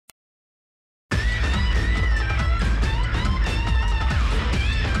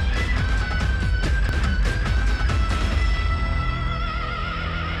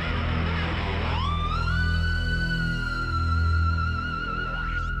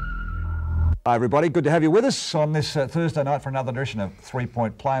Hi everybody, good to have you with us on this Thursday night for another edition of 3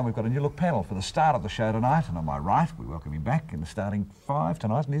 Point Play, and we've got a new look panel for the start of the show tonight, and on my right we welcome him back in the starting five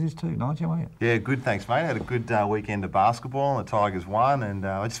tonight, and it is too. Nigel, how are you? Yeah, good, thanks mate. Had a good weekend of basketball and the Tigers won, and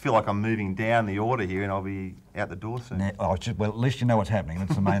I just feel like I'm moving down the order here and I'll be out the door soon. Well, at least you know what's happening,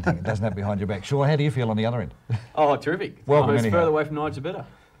 that's the main thing. It doesn't have behind your back. Sean, how do you feel on the other end? Oh, terrific. Welcome it's anyhow. further away from Nigel, better.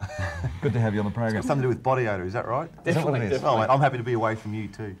 Good to have you on the program. It's got something to do with body odour, is that right? Definitely. Oh, mate, I'm happy to be away from you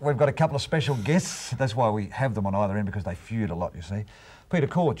too. We've got a couple of special guests. That's why we have them on either end, because they feud a lot, you see. Peter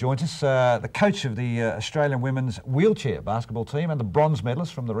Court joins us, the coach of the Australian women's wheelchair basketball team and the bronze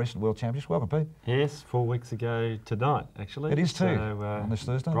medalist from the recent World Championships. Welcome, Pete. Yes, 4 weeks ago tonight, actually. It is too, so, on this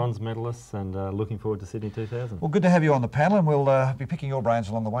Thursday. Bronze medalists, and looking forward to Sydney 2000. Well, good to have you on the panel, and we'll be picking your brains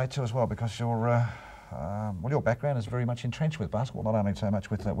along the way too as well, because your background is very much entrenched with basketball, not only so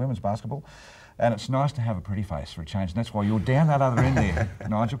much with women's basketball. And it's nice to have a pretty face for a change, and that's why you're down that other end there,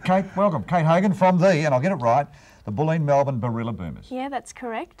 Nigel. Kate, welcome. Kate Hogan from and I'll get it right, the Bulleen Melbourne Barilla Boomers. Yeah, that's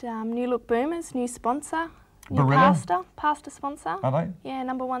correct. New look Boomers, new sponsor, new Barilla? pasta sponsor. Are they? Yeah,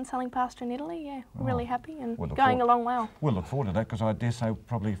 #1 selling pasta in Italy. Yeah, we're really happy and We'll going along well. We'll look forward to that, because I dare say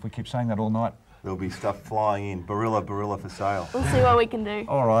probably if we keep saying that all night. There'll be stuff flying in. Barilla for sale. We'll see what we can do.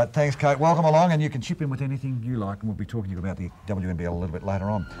 All right, thanks, Kate. Welcome along, and you can chip in with anything you like, and we'll be talking to you about the WNBL a little bit later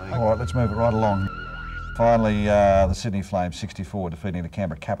on. All right, let's move it right along. Finally, the Sydney Flames 64 defeating the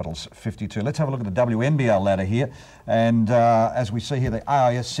Canberra Capitals 52. Let's have a look at the WNBL ladder here, and as we see here, the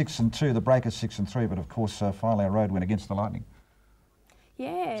AIS 6-2, the Breakers 6-3, but of course, finally a road win against the Lightning.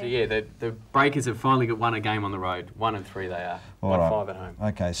 Yeah. So yeah, the Breakers have finally won a game on the road. 1-3 they are. All 1-5 at home.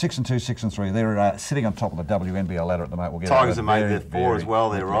 Okay, 6-2, 6-3. They're sitting on top of the WNBL ladder at the moment. We'll get Tigers have made their 4 as well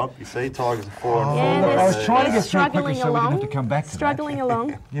there, Rob. You see, Tigers are 4 and 4. Yeah, I was trying to get through struggling quickly so we didn't have to come back to Struggling that.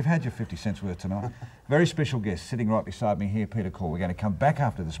 along. You've had your 50 cents worth tonight. Very special guest sitting right beside me here, Peter Court. We're going to come back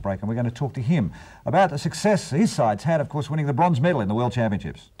after this break and we're going to talk to him about the success his side's had, of course, winning the bronze medal in the World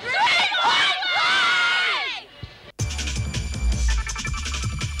Championships.